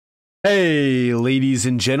Hey ladies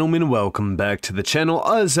and gentlemen, welcome back to the channel.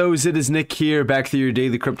 As always, it is Nick here, back to your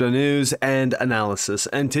daily crypto news and analysis.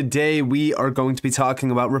 And today we are going to be talking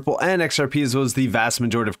about Ripple and XRP, as well as the vast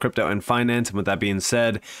majority of crypto and finance. And with that being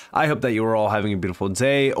said, I hope that you are all having a beautiful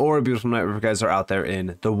day or a beautiful night wherever you guys are out there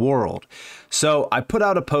in the world. So I put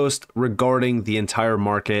out a post regarding the entire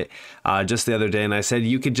market just the other day, and I said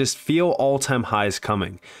you could just feel all-time highs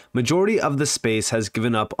coming. Majority of the space has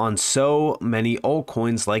given up on so many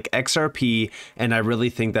altcoins like XRP, and I really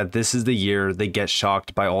think that this is the year they get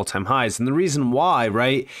shocked by all-time highs. And the reason why,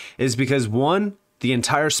 right, is because one, the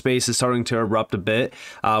entire space is starting to erupt a bit.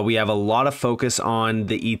 We have a lot of focus on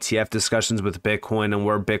the ETF discussions with Bitcoin and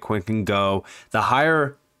where Bitcoin can go. The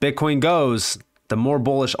higher Bitcoin goes, the more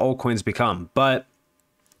bullish altcoins become. But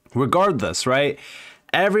regardless, right,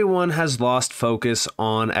 everyone has lost focus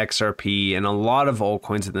on XRP and a lot of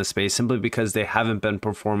altcoins in this space simply because they haven't been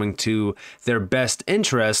performing to their best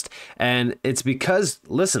interest. And it's because,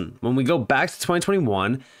 listen, when we go back to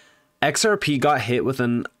 2021, XRP got hit with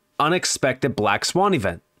an unexpected black swan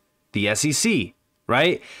event, the SEC,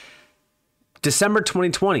 right? December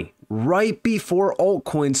 2020, right before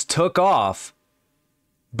altcoins took off,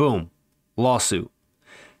 boom, lawsuit.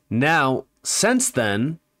 Now, since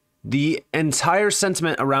then, the entire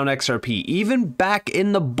sentiment around XRP, even back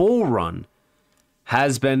in the bull run,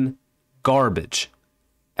 has been garbage.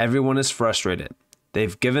 Everyone is frustrated.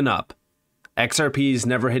 They've given up. XRP is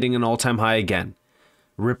never hitting an all-time high again.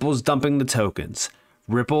 Ripple's dumping the tokens.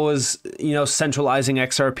 Ripple is, centralizing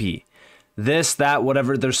XRP. This, that,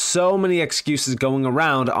 whatever. There's so many excuses going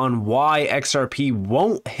around on why XRP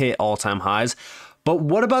won't hit all-time highs. But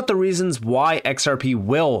what about the reasons why XRP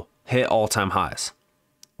will hit all-time highs?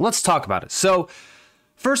 Let's talk about it. So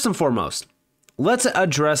first and foremost, let's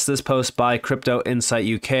address this post by Crypto Insight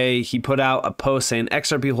UK. He put out a post saying,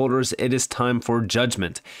 XRP holders, it is time for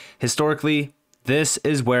judgment. Historically, this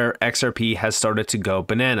is where XRP has started to go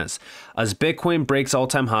bananas. As Bitcoin breaks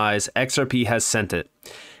all-time highs, XRP has sent it.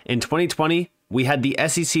 In 2020, we had the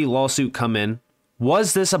SEC lawsuit come in.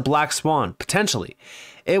 Was this a black swan? Potentially.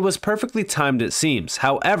 It was perfectly timed, it seems.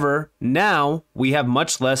 However, now we have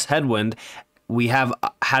much less headwind. We have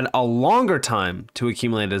had a longer time to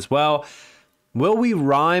accumulate as well. Will we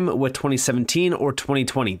rhyme with 2017 or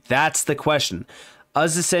 2020? That's the question.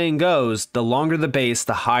 As the saying goes, the longer the base,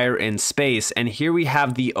 the higher in space. And here we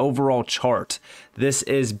have the overall chart. This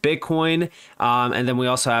is Bitcoin, and then we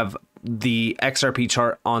also have the XRP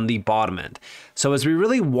chart on the bottom end. So as we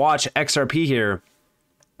really watch XRP here,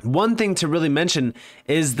 one thing to really mention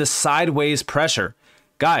is the sideways pressure.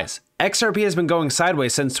 Guys, XRP has been going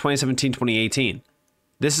sideways since 2017, 2018.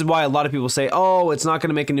 This is why a lot of people say, oh, it's not going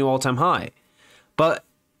to make a new all-time high. But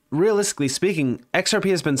realistically speaking, XRP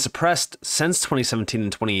has been suppressed since 2017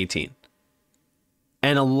 and 2018.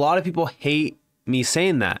 And a lot of people hate me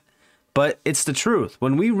saying that, but it's the truth.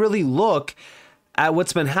 When we really look at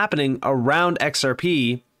what's been happening around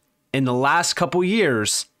XRP in the last couple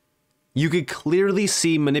years, you could clearly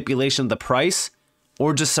see manipulation of the price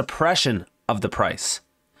or just suppression of the price.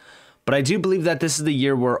 But I do believe that this is the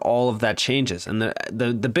year where all of that changes. And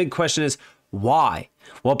the big question is, why?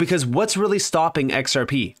 Well, because what's really stopping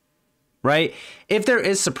XRP, right? If there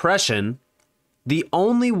is suppression, the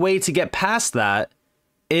only way to get past that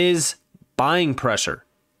is buying pressure.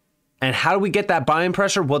 And how do we get that buying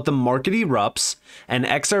pressure? Well, the market erupts, and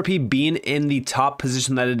XRP being in the top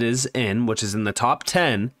position that it is in, which is in the top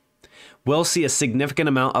 10, we'll see a significant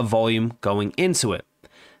amount of volume going into it.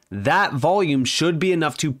 That volume should be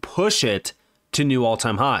enough to push it to new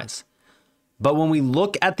all-time highs. But when we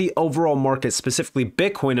look at the overall market, specifically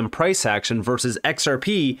Bitcoin and price action versus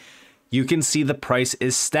XRP, you can see the price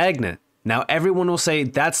is stagnant. Now, everyone will say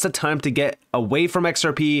that's the time to get away from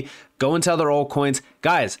XRP, go into other altcoins.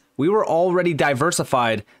 Guys, we were already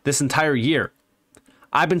diversified this entire year.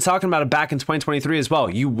 I've been talking about it back in 2023 as well.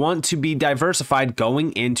 You want to be diversified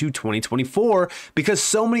going into 2024 because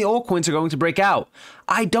so many altcoins are going to break out.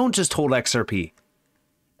 I don't just hold XRP.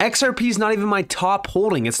 XRP is not even my top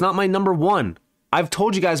holding. It's not my number one. I've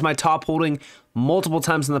told you guys my top holding multiple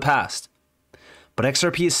times in the past. But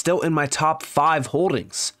XRP is still in my top 5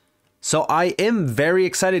 holdings. So I am very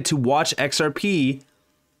excited to watch XRP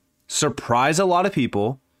surprise a lot of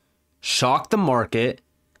people, shock the market,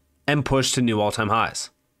 and push to new all-time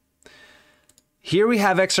highs. Here we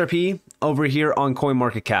have XRP over here on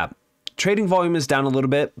CoinMarketCap. Trading volume is down a little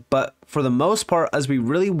bit, but for the most part, as we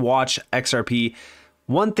really watch XRP,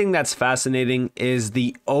 one thing that's fascinating is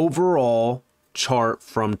the overall chart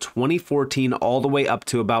from 2014 all the way up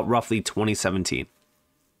to about roughly 2017.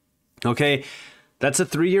 Okay, that's a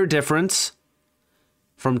 3-year difference.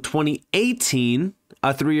 From 2018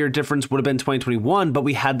 a 3-year difference would have been 2021, but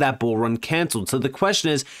we had that bull run canceled. So the question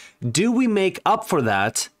is, do we make up for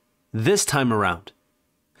that this time around?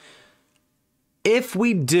 If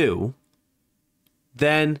we do,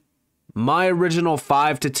 then my original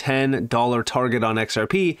 $5 to $10 target on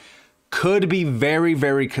XRP could be very,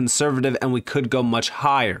 very conservative, and we could go much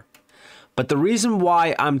higher. But the reason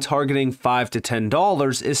why I'm targeting $5 to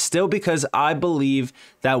 $10 is still because I believe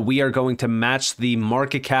that we are going to match the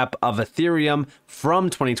market cap of Ethereum from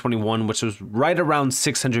 2021, which was right around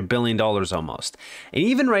 $600 billion almost. And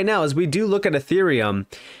even right now, as we do look at Ethereum,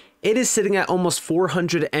 it is sitting at almost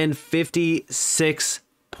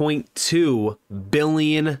 $456.2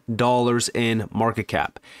 billion in market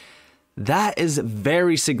cap. That is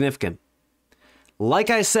very significant. Like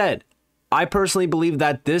I said, I personally believe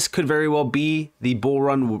that this could very well be the bull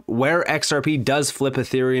run where XRP does flip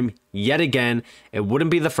Ethereum yet again. It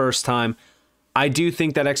wouldn't be the first time. I do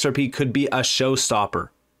think that XRP could be a showstopper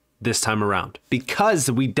this time around because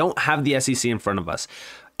we don't have the SEC in front of us.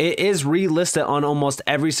 It is relisted on almost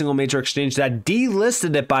every single major exchange that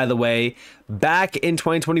delisted it, by the way, back in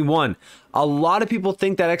 2021. A lot of people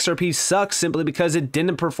think that XRP sucks simply because it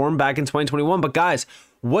didn't perform back in 2021. But guys,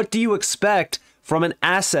 what do you expect from an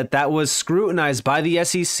asset that was scrutinized by the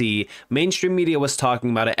SEC? Mainstream media was talking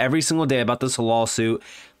about it every single day about this lawsuit.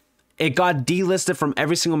 It got delisted from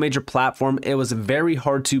every single major platform. It was very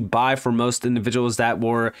hard to buy for most individuals that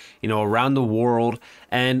were, around the world.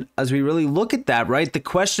 And as we really look at that, right, the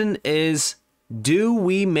question is, do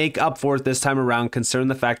we make up for it this time around, considering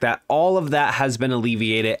the fact that all of that has been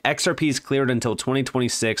alleviated? XRP is cleared until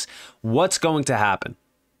 2026. What's going to happen?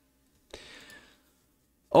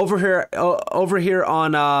 Over here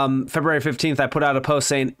on February 15th, I put out a post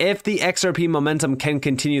saying, if the XRP momentum can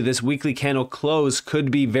continue, this weekly candle close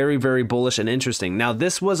could be very, very bullish and interesting. Now,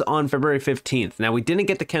 this was on February 15th. Now, we didn't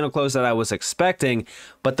get the candle close that I was expecting,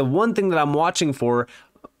 but the one thing that I'm watching for,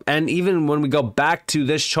 and even when we go back to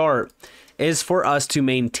this chart, is for us to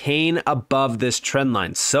maintain above this trend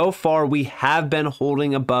line. So far, we have been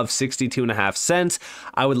holding above 62.5 cents.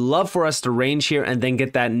 I would love for us to range here and then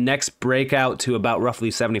get that next breakout to about roughly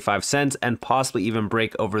 75 cents and possibly even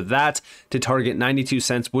break over that to target 92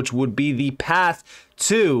 cents, which would be the path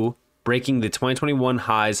to breaking the 2021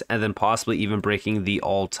 highs and then possibly even breaking the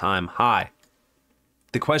all-time high.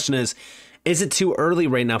 The question is it too early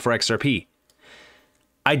right now for XRP?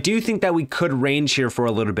 I do think that we could range here for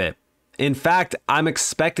a little bit. In fact, I'm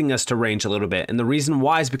expecting us to range a little bit. And the reason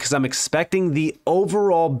why is because I'm expecting the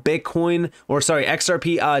overall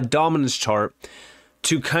XRP dominance chart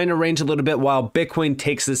to kind of range a little bit while Bitcoin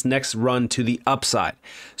takes this next run to the upside.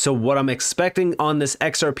 So what I'm expecting on this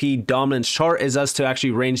XRP dominance chart is us to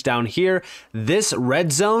actually range down here. This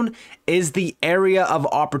red zone is the area of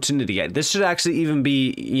opportunity. This should actually even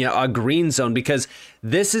be, a green zone, because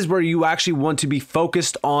this is where you actually want to be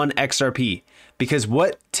focused on XRP. Because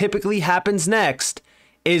what typically happens next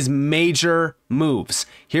is major moves.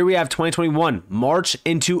 Here we have 2021, March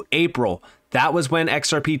into April. That was when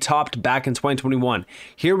XRP topped back in 2021.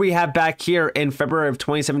 Here we have back here in February of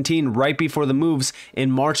 2017, right before the moves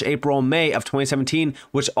in March, April, May of 2017,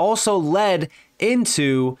 which also led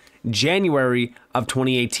into January of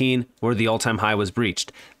 2018, where the all-time high was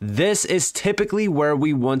breached. This is typically where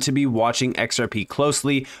we want to be watching XRP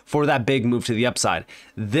closely for that big move to the upside.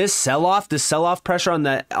 This sell-off pressure on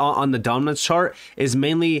the dominance chart is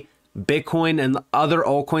mainly Bitcoin and other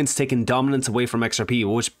altcoins taking dominance away from XRP,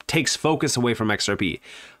 which takes focus away from XRP.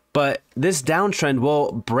 But this downtrend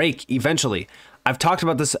will break eventually. I've talked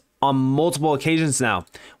about this on multiple occasions now.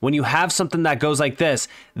 When you have something that goes like this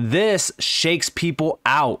shakes people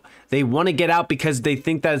out. They want to get out because they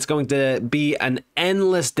think that it's going to be an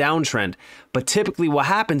endless downtrend. But typically what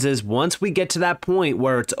happens is once we get to that point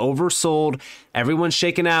where it's oversold, everyone's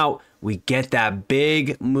shaken out, we get that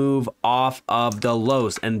big move off of the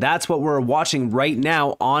lows. And that's what we're watching right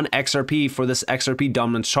now on XRP for this XRP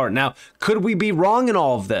dominance chart. Now, could we be wrong in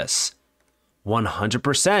all of this?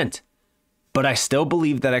 100%. But I still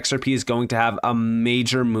believe that XRP is going to have a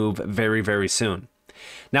major move very, very soon.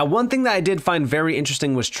 Now, one thing that I did find very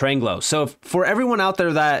interesting was Tranglo. So for everyone out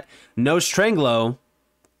there that knows Tranglo,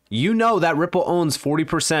 you know that Ripple owns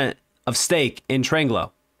 40% of stake in Tranglo.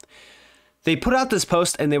 They put out this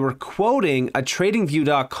post and they were quoting a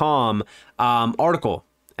TradingView.com article.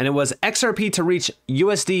 And it was XRP to reach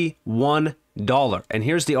USD $1. And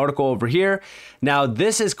here's the article over here. Now,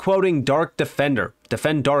 this is quoting Dark Defender,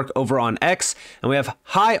 Defend Dark over on X. And we have,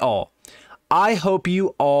 hi all. I hope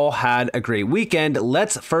you all had a great weekend.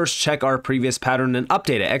 Let's first check our previous pattern and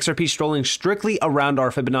update it. XRP strolling strictly around our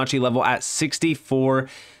Fibonacci level at 64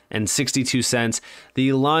 and 62 cents.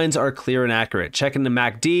 The lines are clear and accurate. Checking the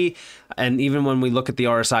MACD, and even when we look at the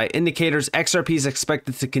RSI indicators, XRP is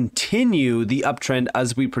expected to continue the uptrend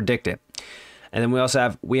as we predict it. And then we also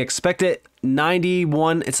have, we expect it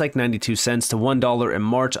 91, it's like 92 cents to $1 in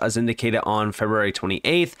March as indicated on February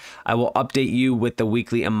 28th. I will update you with the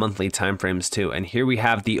weekly and monthly timeframes too. And here we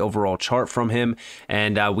have the overall chart from him.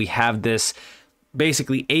 And we have this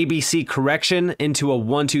basically ABC correction into a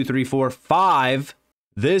 1, 2, 3, 4, 5.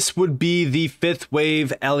 This would be the fifth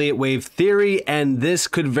wave, Elliott wave theory, and this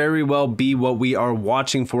could very well be what we are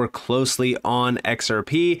watching for closely on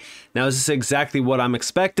XRP. Now, is this exactly what I'm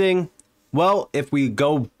expecting? Well, if we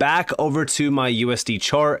go back over to my USD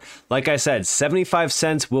chart, like I said, 75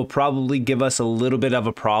 cents will probably give us a little bit of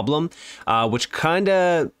a problem, which kind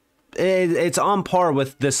of, it's on par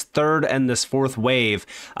with this third and this fourth wave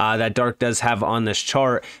that Dark does have on this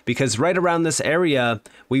chart, because right around this area,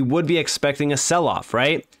 we would be expecting a sell-off,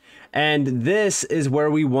 right? And this is where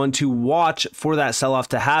we want to watch for that sell-off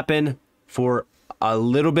to happen for a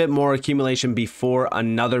little bit more accumulation before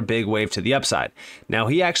another big wave to the upside. Now,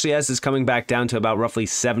 he actually has this coming back down to about roughly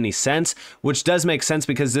 70 cents, which does make sense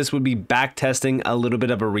because this would be back testing a little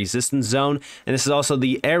bit of a resistance zone. And this is also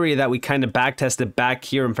the area that we kind of back tested back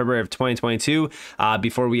here in February of 2022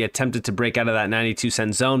 before we attempted to break out of that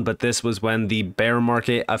 92-cent zone. But this was when the bear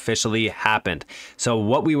market officially happened. So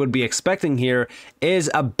what we would be expecting here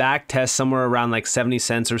is a back test somewhere around like 70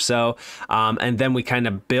 cents or so. And then we kind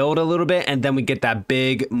of build a little bit, and then we get that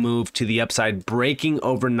big move to the upside, breaking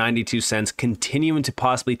over 92 cents, continuing to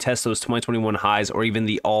possibly test those 2021 highs or even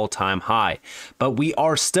the all-time high. But we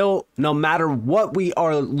are still, no matter what we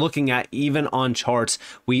are looking at, even on charts,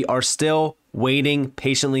 we are still waiting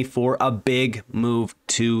patiently for a big move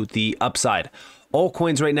to the upside.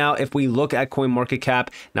 Altcoins right now, if we look at CoinMarketCap,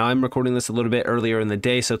 now I'm recording this a little bit earlier in the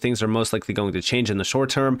day, so things are most likely going to change in the short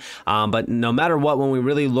term. But no matter what, when we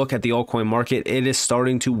really look at the altcoin market, it is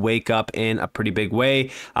starting to wake up in a pretty big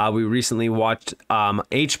way. We recently watched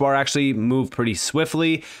HBAR actually move pretty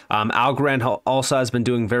swiftly. Algorand also has been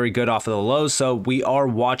doing very good off of the lows, so we are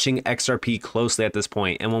watching XRP closely at this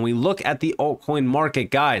point. And when we look at the altcoin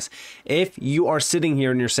market, guys, if you are sitting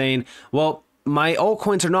here and you're saying, well, my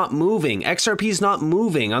altcoins are not moving, XRP is not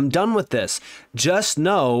moving, I'm done with this, just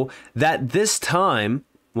know that this time,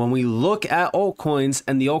 when we look at altcoins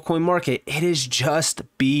and the altcoin market, it is just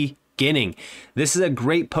beginning. This is a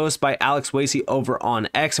great post by Alex Wasey over on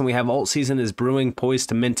X, and we have alt season is brewing, poised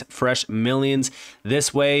to mint fresh millions.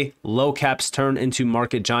 This way, low caps turn into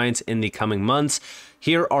market giants in the coming months.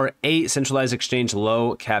 Here are 8 centralized exchange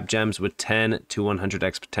low cap gems with 10 to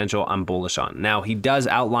 100x potential I'm bullish on. Now, he does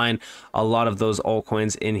outline a lot of those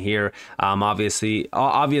altcoins in here. Obviously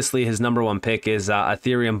his number one pick is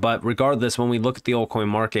Ethereum, but regardless, when we look at the altcoin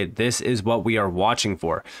market, this is what we are watching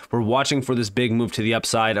for. We're watching for this big move to the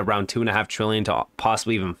upside, around $2.5 trillion to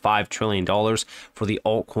possibly even $5 trillion for the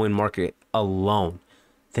altcoin market alone.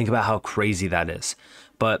 Think about how crazy that is.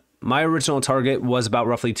 But my original target was about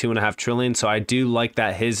roughly $2.5 trillion, so I do like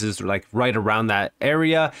that his is like right around that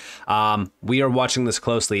area. We are watching this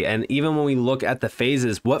closely, and even when we look at the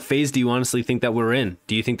phases, what phase do you honestly think that we're in?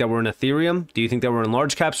 Do you think that we're in Ethereum? Do you think that we're in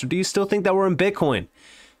large caps, or do you still think that we're in Bitcoin?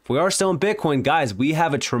 If we are still in Bitcoin, guys, we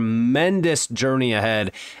have a tremendous journey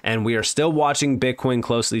ahead, and we are still watching Bitcoin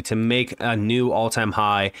closely to make a new all-time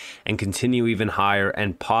high and continue even higher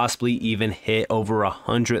and possibly even hit over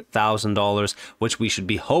 $100,000, which we should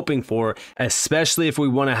be hoping for, especially if we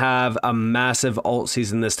want to have a massive alt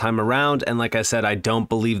season this time around. And like I said, I don't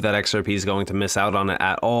believe that XRP is going to miss out on it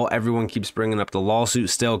at all. Everyone keeps bringing up the lawsuit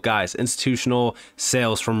still. Guys, institutional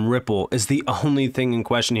sales from Ripple is the only thing in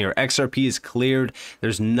question here. XRP is cleared.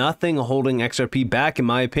 There's nothing holding XRP back, in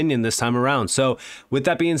my opinion, this time around. So with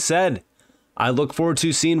that being said, I look forward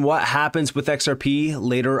to seeing what happens with XRP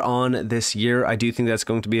later on this year. I do think that's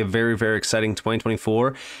going to be a very, very exciting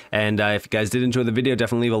 2024. And if you guys did enjoy the video,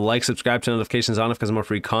 definitely leave a like, subscribe, turn notifications on if there's more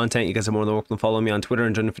free content. You guys are more than welcome to follow me on Twitter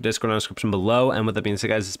and join the Discord in the description below. And with that being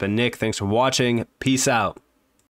said, guys, it's been Nick. Thanks for watching. Peace out.